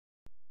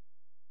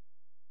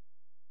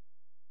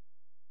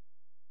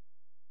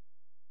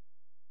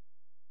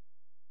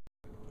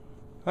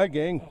Hi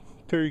gang,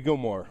 Terry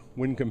Gilmore,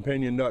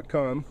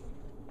 Wincompanion.com.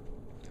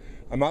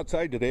 I'm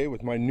outside today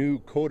with my new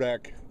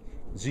Kodak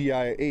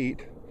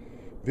ZI-8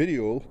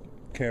 video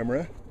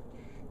camera.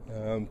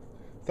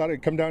 Thought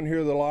I'd come down here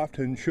to the loft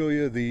and show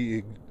you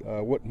the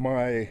what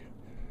my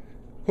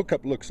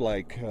hookup looks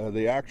like.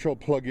 The actual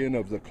plug-in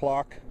of the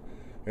clock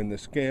and the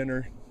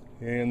scanner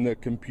and the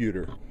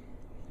computer.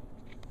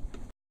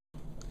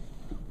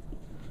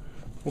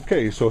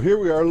 Okay, so here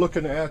we are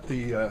looking at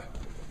the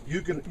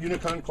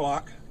Unikon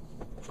Clock.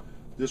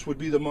 This would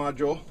be the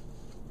module.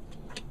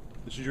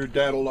 This is your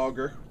data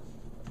logger.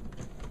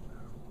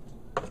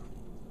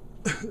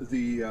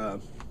 This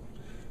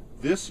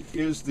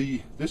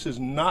is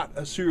not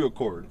a serial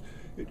cord.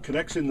 It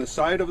connects in the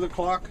side of the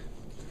clock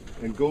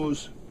and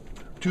goes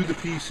to the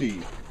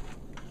PC.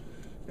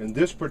 And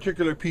this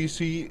particular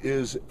PC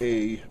is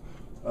a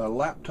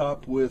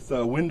laptop with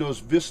Windows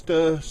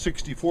Vista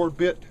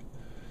 64-bit.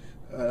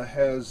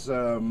 Has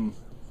a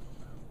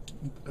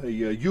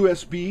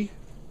USB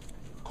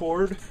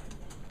cord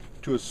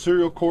to a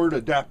serial cord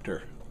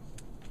adapter.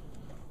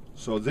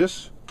 So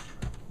this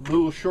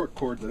little short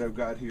cord that I've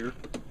got here,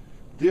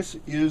 this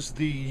is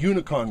the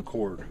Unikon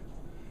cord.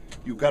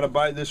 You've got to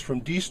buy this from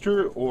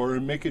Deester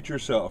or make it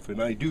yourself,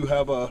 and I do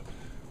have a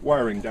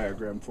wiring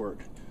diagram for it.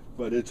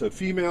 But it's a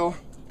female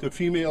to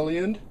female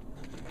end,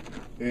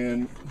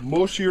 and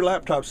most of your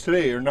laptops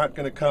today are not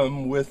going to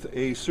come with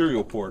a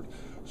serial port.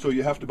 So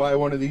you have to buy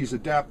one of these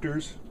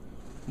adapters.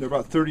 They're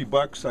about 30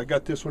 bucks. I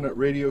got this one at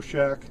Radio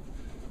Shack.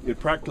 It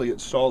practically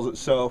installs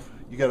itself.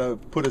 You got to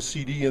put a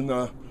CD in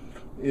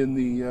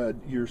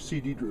your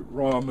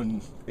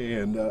CD-ROM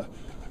and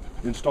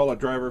install a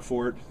driver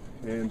for it,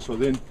 and so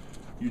then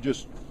you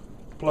just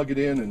plug it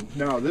in. And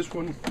now this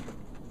one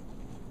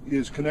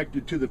is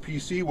connected to the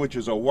PC, which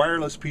is a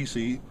wireless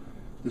PC.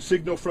 The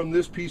signal from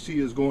this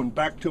PC is going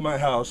back to my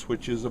house,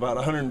 which is about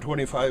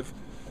 125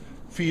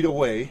 feet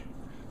away,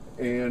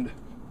 and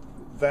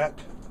that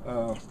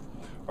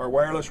our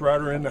wireless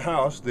router in the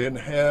house then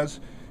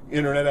has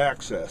internet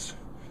access.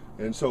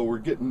 And so we're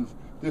getting,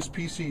 this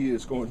PC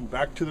is going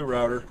back to the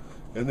router,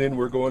 and then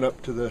we're going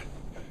up to the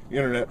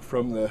internet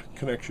from the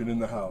connection in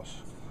the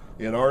house.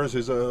 And ours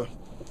is I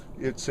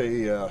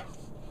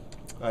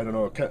don't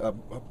know, a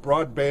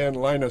broadband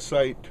line of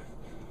sight,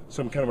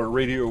 some kind of a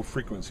radio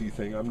frequency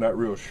thing. I'm not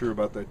real sure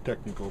about that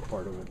technical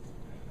part of it.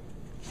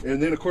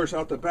 And then of course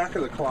out the back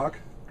of the clock,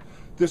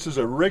 this is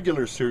a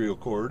regular serial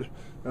cord.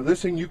 Now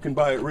this thing you can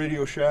buy at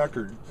Radio Shack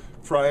or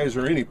Fry's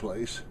or any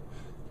place.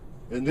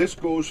 And this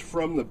goes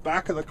from the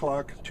back of the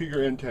clock to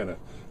your antenna.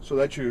 So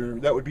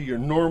that would be your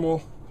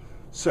normal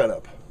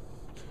setup.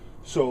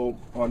 So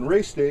on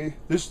race day,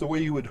 this is the way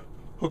you would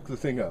hook the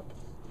thing up.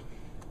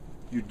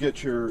 You'd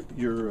get your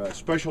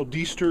special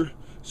Deester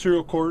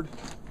serial cord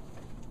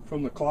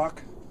from the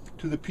clock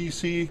to the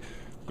PC.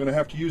 Going to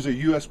have to use a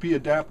USB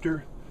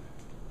adapter.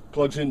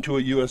 Plugs into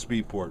a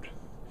USB port.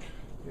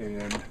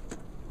 And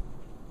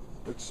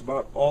that's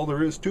about all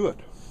there is to it.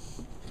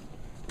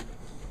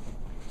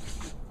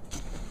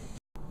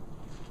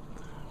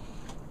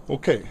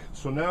 Okay,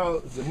 so now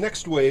the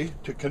next way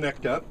to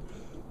connect up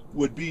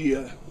would be,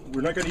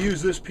 we're not going to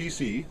use this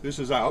PC, this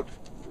is out.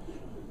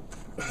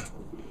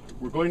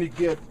 We're going to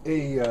get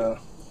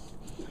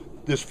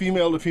this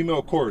female to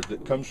female cord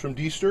that comes from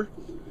Deester.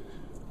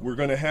 We're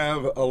going to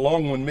have a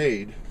long one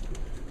made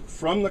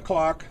from the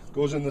clock,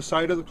 goes in the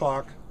side of the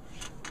clock,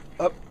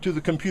 up to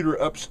the computer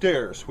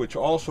upstairs, which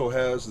also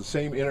has the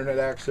same internet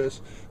access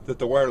that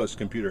the wireless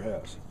computer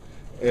has.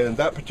 And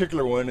that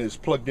particular one is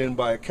plugged in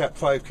by a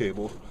Cat5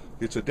 cable.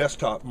 It's a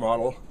desktop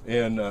model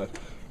and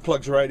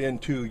plugs right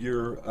into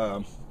your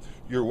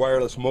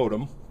wireless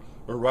modem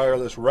or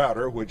wireless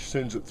router, which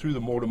sends it through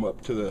the modem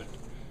up to the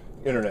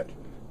internet.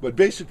 But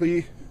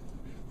basically,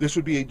 this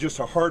would be just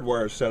a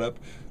hardwire setup,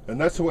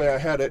 and that's the way I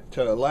had it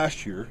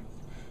last year.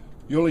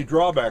 The only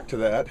drawback to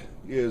that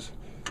is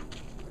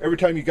every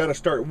time you got to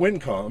start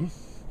Wincom,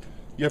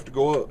 you have to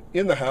go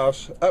in the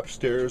house,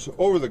 upstairs,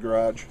 over the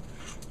garage,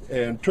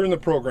 and turn the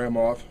program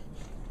off,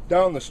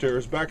 down the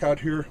stairs, back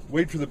out here,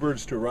 wait for the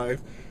birds to arrive.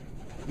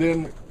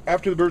 Then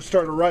after the birds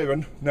start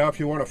arriving, now if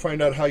you want to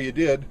find out how you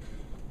did,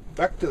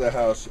 back to the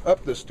house,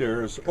 up the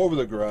stairs, over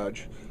the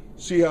garage,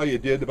 see how you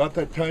did. About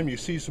that time you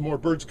see some more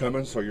birds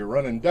coming, so you're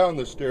running down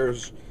the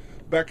stairs,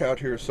 back out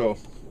here. So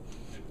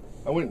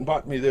I went and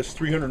bought me this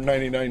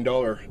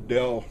 $399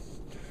 Dell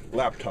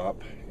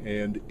laptop,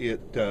 and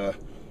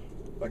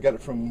I got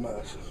it from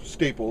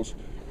Staples,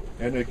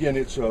 and again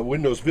it's a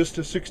Windows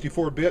Vista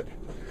 64-bit.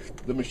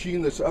 The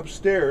machine that's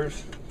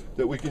upstairs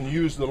that we can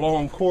use the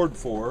long cord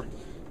for,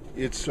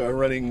 it's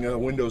running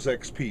Windows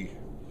XP.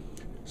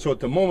 So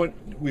at the moment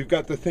we've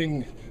got the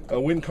thing,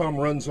 Wincom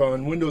runs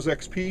on Windows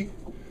XP,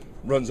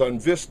 runs on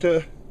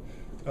Vista,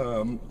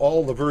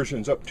 all the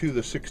versions up to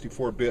the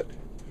 64-bit,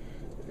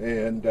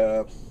 and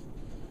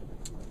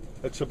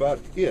that's about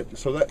it.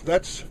 So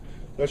that's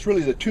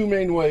really the two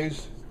main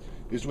ways,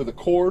 is with a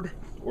cord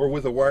or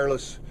with a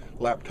wireless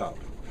laptop.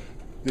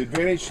 The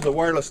advantage to the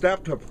wireless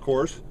laptop, of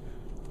course,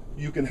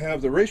 you can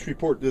have the race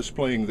report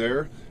displaying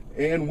there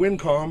and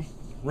Wincom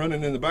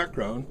running in the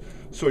background,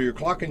 so you're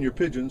clocking your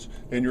pigeons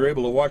and you're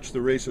able to watch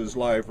the races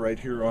live right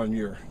here on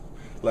your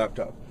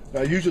laptop.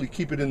 Now, I usually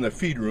keep it in the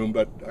feed room,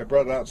 but I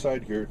brought it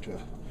outside here to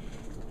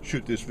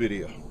shoot this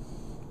video.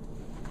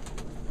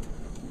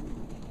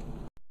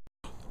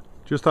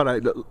 Just thought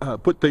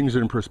I'd put things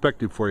in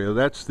perspective for you.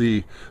 That's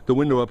the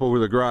window up over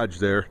the garage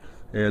there,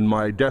 and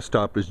my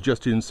desktop is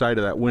just inside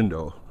of that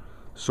window.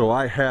 So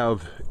I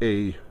have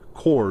a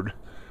cord,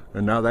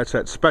 and now that's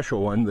that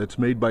special one that's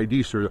made by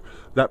Deezer.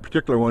 That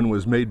particular one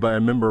was made by a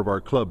member of our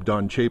club,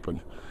 Don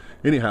Chapin.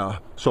 Anyhow,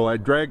 so I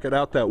drag it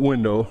out that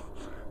window,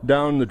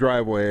 down the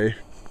driveway,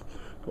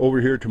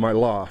 over here to my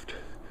loft.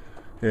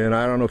 And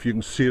I don't know if you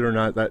can see it or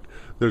not, that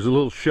there's a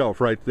little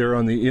shelf right there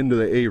on the end of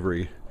the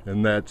Avery,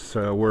 and that's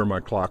where my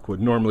clock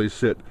would normally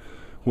sit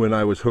when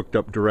I was hooked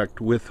up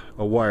direct with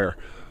a wire.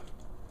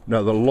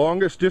 Now, the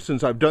longest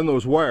distance I've done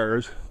those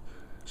wires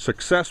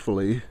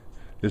successfully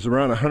is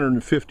around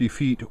 150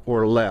 feet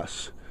or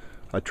less.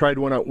 I tried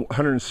one at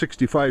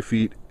 165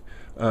 feet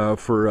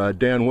for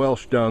Dan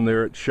Welsh down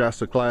there at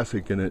Shasta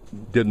Classic, and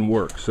it didn't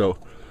work. So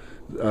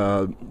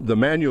the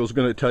manual is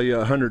going to tell you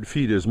 100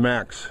 feet is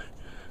max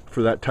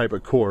for that type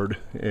of cord,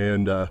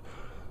 and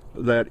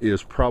that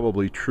is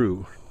probably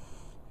true.